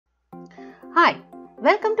Hi,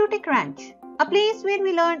 welcome to Tech Ranch, a place where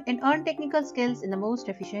we learn and earn technical skills in the most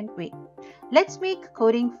efficient way. Let's make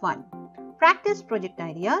coding fun. Practice project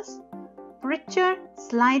ideas, picture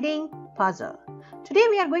sliding puzzle. Today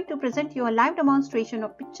we are going to present you a live demonstration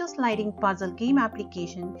of picture sliding puzzle game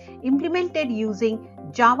application implemented using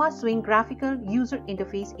Java Swing Graphical User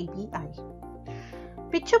Interface API.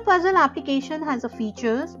 Picture puzzle application has a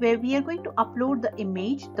features where we are going to upload the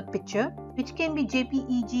image, the picture, which can be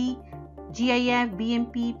JPEG, GIF,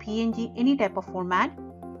 BMP, PNG, any type of format.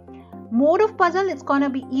 Mode of puzzle, it's gonna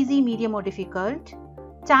be easy, medium or difficult.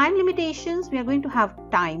 Time limitations, we are going to have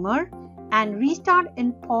timer and restart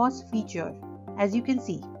and pause feature, as you can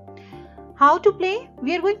see. How to play?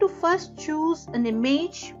 We are going to first choose an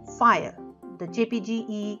image file, the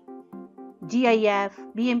JPG, GIF,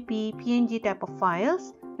 BMP, PNG type of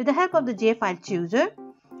files. With the help of the J file chooser,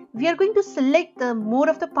 we are going to select the mode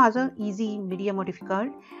of the puzzle, easy, medium or difficult,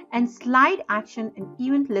 and slide action and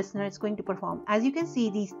event listener is going to perform. As you can see,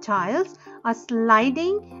 these tiles are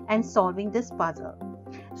sliding and solving this puzzle.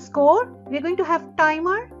 Score, we are going to have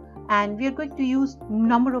timer and we are going to use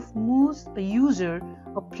number of moves a user,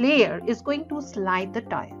 a player is going to slide the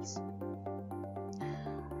tiles.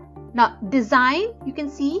 Now design, you can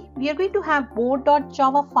see we are going to have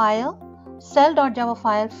board.java file, cell.java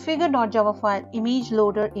file, figure.java file, image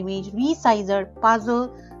loader, image resizer,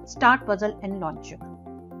 puzzle, start puzzle and launcher.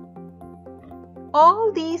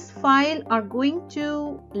 All these files are going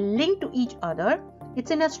to link to each other. It's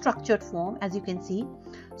in a structured form, as you can see.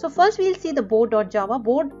 So first we'll see the board.java.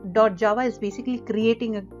 Board.java is basically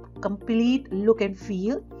creating a complete look and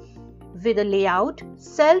feel with a layout.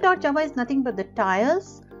 Cell.java is nothing but the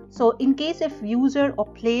tiles. So in case if user or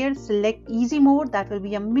player select easy mode, that will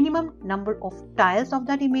be a minimum number of tiles of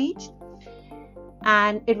that image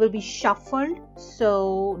and it will be shuffled.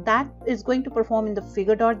 So that is going to perform in the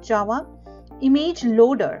figure.java. Image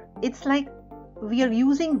loader, it's like we are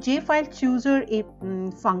using JFile chooser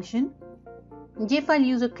function, JFile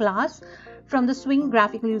user class from the Swing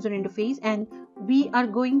Graphical User Interface, and we are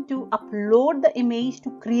going to upload the image to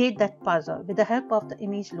create that puzzle with the help of the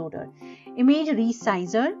image loader. Image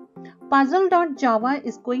resizer, puzzle.java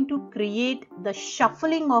is going to create the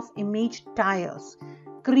shuffling of image tiles.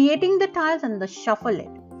 Creating the tiles and the shuffle it,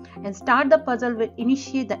 and start the puzzle will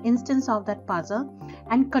initiate the instance of that puzzle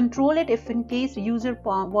and control it if in case user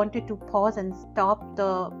wanted to pause and stop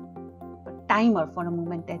the timer for a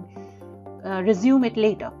moment and resume it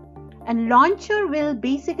later. And launcher will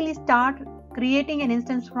basically start creating an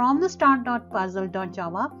instance from the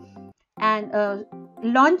start.puzzle.java, and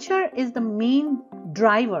launcher is the main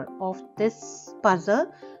driver of this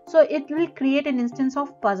puzzle. So it will create an instance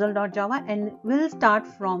of puzzle.java and will start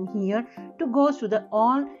from here to go to the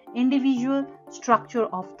all individual structure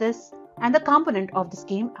of this and the component of this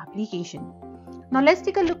game application. Now let's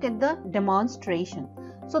take a look at the demonstration.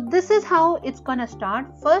 So this is how it's gonna start.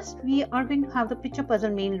 First we are going to have the picture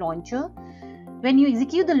puzzle main launcher. When you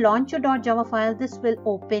execute the launcher.java file, this will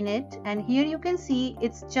open it, and here you can see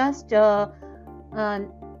it's just a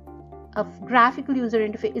graphical user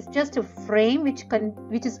interface. It's just a frame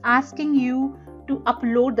which is asking you to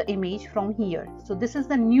upload the image from here. So this is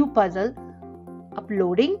the new puzzle,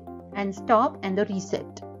 uploading and stop and the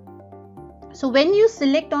reset. So when you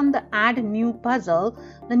select on the add new puzzle,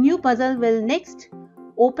 the new puzzle will next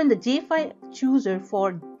open the JFile chooser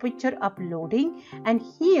for picture uploading, and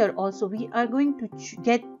here also we are going to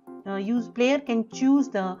player can choose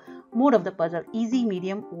the mode of the puzzle, easy,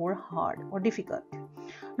 medium or hard or difficult.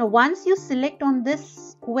 Now once you select on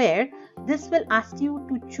this square, this will ask you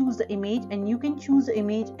to choose the image, and you can choose the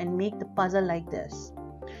image and make the puzzle like this.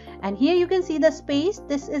 And here you can see the space.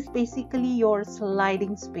 This is basically your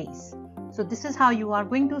sliding space. So this is how you are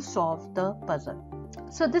going to solve the puzzle.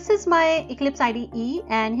 So this is my Eclipse IDE,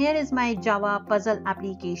 and here is my Java puzzle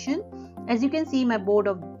application. As you can see, my board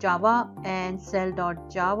of Java and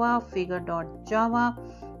cell.java, figure.java,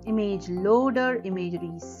 image loader, image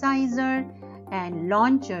resizer, and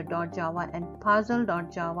launcher.java and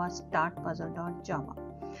puzzle.java, start puzzle.java.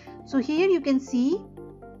 So here you can see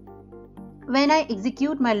when I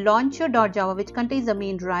execute my launcher.java, which contains the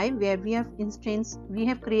main drive where we have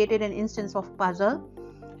created an instance of puzzle.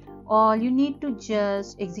 All you need to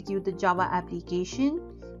just execute the Java application,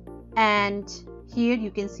 and here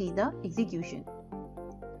you can see the execution.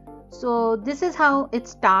 So this is how it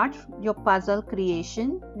starts your puzzle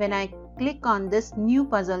creation. When I click on this new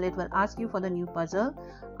puzzle, it will ask you for the new puzzle.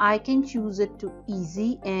 I can choose it to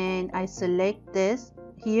easy and I select this.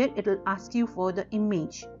 Here it will ask you for the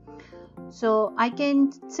image. So I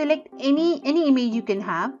can select any image you can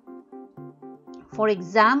have. For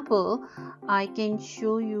example, I can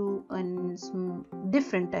show you a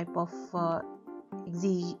different type of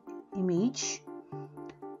image.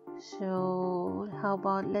 So how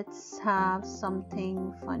about let's have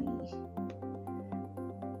something funny.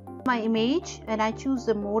 My image, and I choose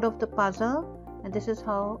the mode of the puzzle, and this is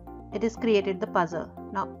how it is created, the puzzle.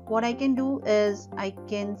 Now what I can do is I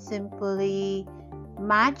can simply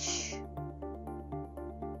match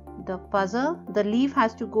the puzzle. The leaf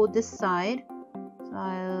has to go this side, so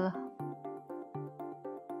I'll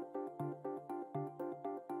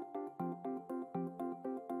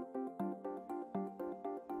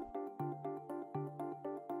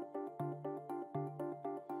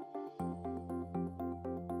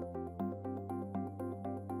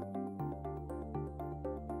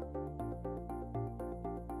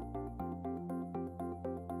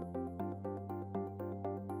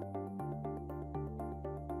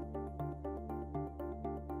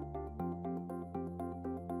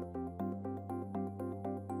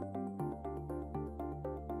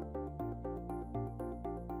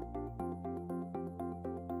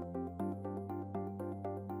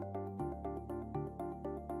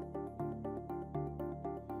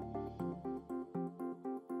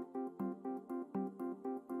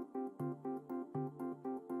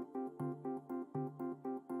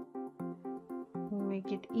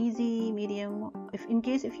make it easy, medium. If in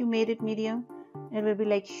case if you made it medium, it will be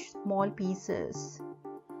like small pieces,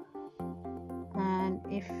 and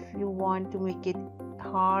if you want to make it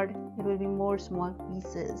hard, it will be more small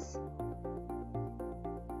pieces.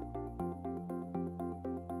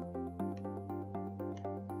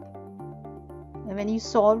 And when you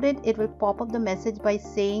solved it, it will pop up the message by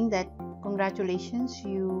saying that congratulations,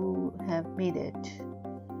 you have made it.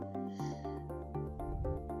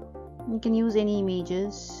 You can use any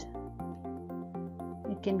images.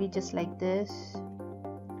 It can be just like this.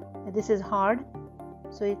 This is hard,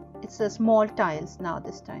 so it's a small tiles now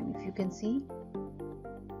this time, if you can see.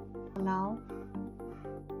 Now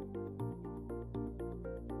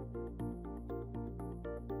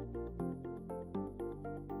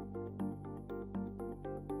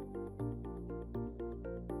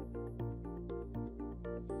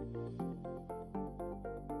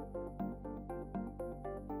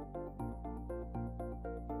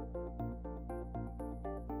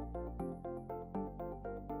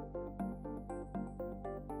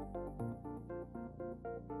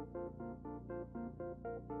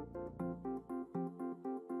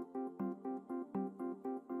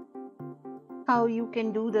how you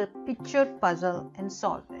can do the picture puzzle and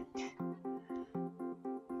solve it.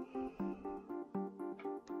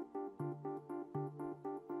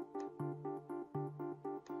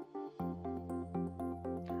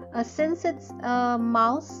 Since it's a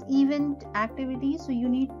mouse event activity, so you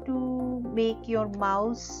need to make your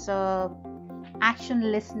mouse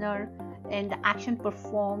action listener, and the action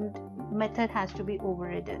performed method has to be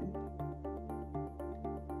overridden.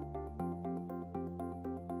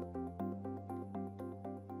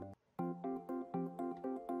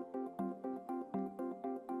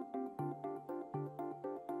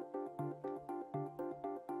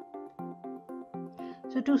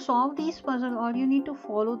 So to solve these puzzle, all you need to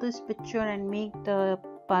follow this picture and make the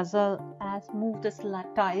puzzle as move the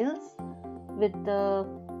tiles with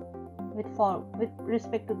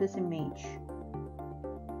respect to this image.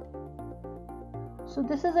 So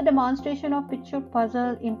this is a demonstration of picture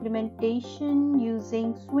puzzle implementation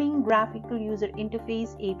using Swing Graphical User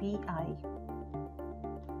Interface API.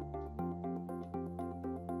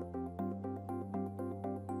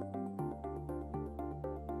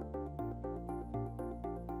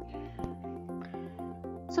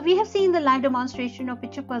 So we have seen the live demonstration of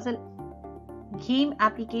picture puzzle game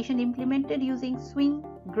application implemented using Swing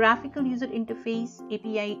Graphical User Interface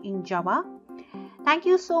API in Java. Thank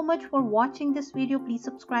you so much for watching this video. Please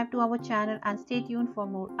subscribe to our channel and stay tuned for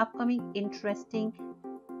more upcoming interesting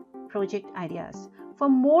project ideas. For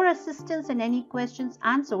more assistance and any questions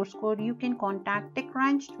and source code, you can contact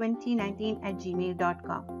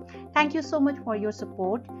techranch2019@gmail.com. Thank you so much for your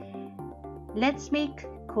support. Let's make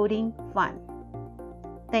coding fun.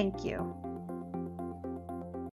 Thank you.